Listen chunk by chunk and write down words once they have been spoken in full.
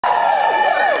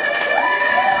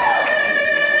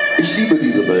liebe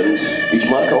diese Band. Ich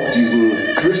mag auch diesen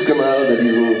Chris Gamal, der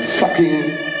diesen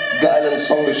fucking geilen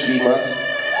Song geschrieben hat.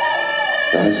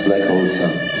 Der heißt Black Hole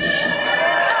Sun. Bitteschön.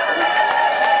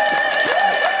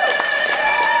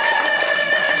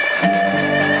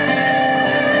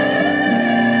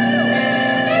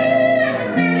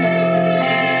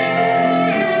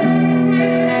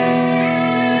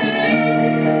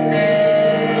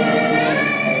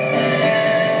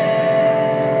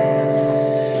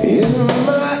 In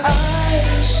my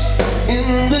eyes,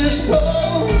 in this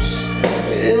pose,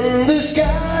 in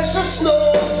disguise as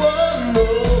no one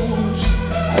knows,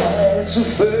 hard to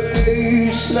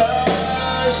face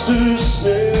lies to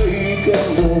snake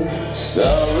and the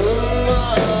silent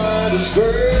light is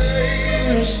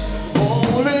grace,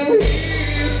 falling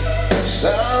heat,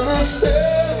 silent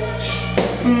stench,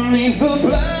 beneath the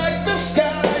black the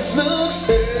skies look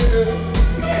stare,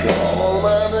 you call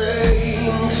my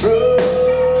name through.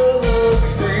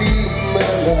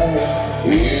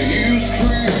 Hear you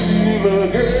scream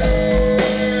again.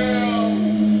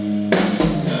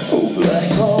 Oh,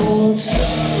 black hole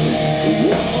sun,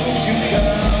 won't you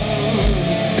come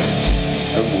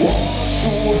and wash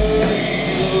away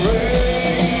the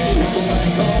rain?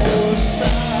 Black hole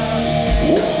sun,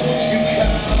 won't you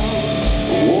come?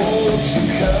 Won't you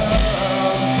come?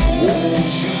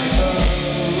 Won't you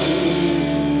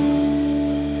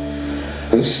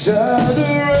come? Start the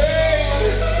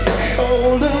rain,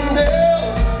 cold and damp.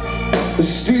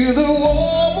 Still the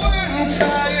warm when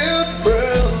tired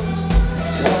friend.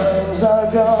 Times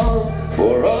are gone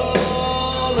for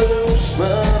all else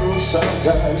men.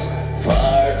 Sometimes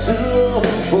far too long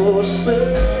for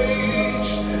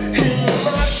stage. In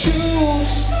my shoes,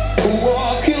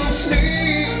 walking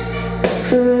sleep.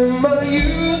 In my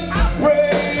youth, I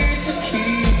pray to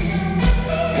keep.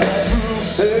 Heaven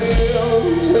sailed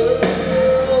away.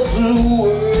 No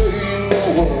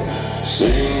one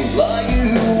sings like you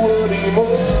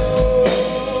anymore.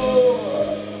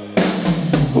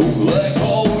 Oh, black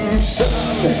hole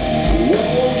sun,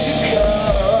 won't you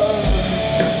come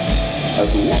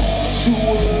and wash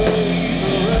away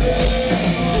the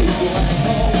rain? Black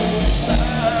hole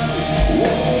sun,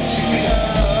 won't you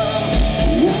come?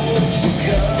 Won't you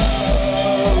come?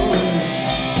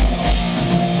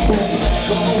 Oh, black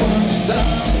hole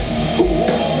sun,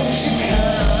 won't you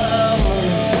come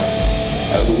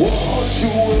and wash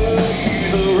away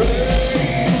the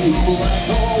rain? Black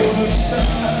hole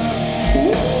sun,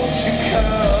 won't you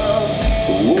come?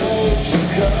 Won't you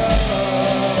come?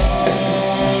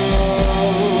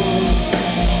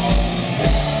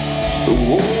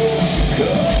 Won't you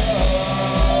come?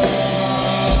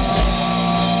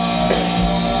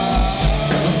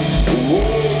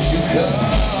 Won't you come?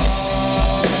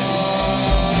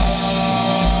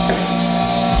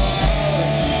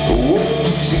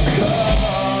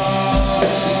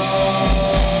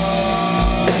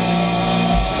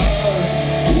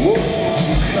 Won't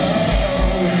you come?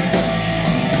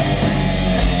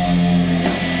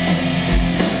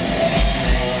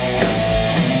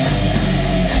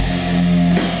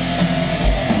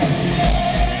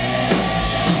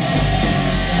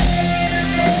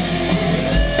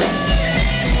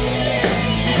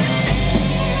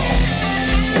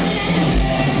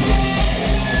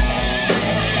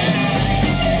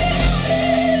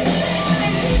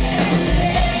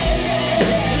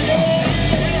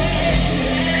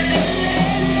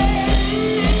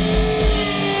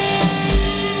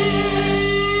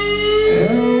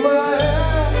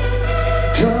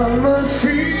 Come and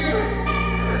feel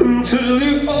until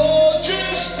you all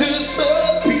just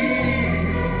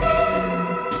disappear.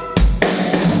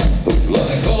 A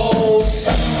black hole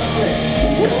sun,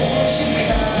 won't you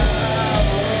come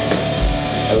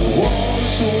and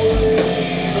wash away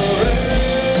the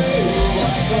rain?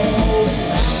 Black hole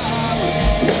sun,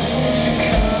 won't you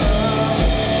come?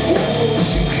 Won't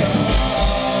you come?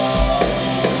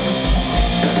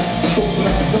 Oh,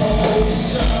 black hole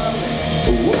sun,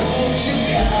 won't you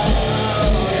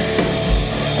come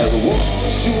and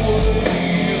wash away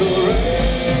the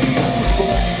rain?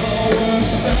 Black hole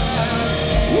sun,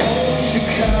 won't you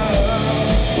come?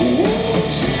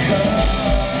 Won't you come?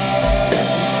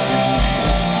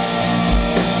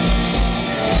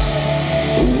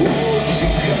 Won't you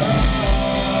come?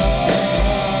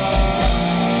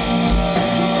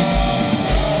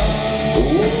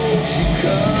 Won't you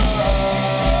come?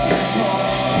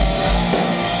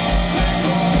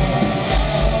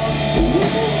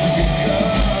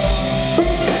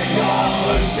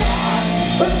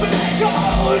 Black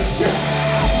hole sun,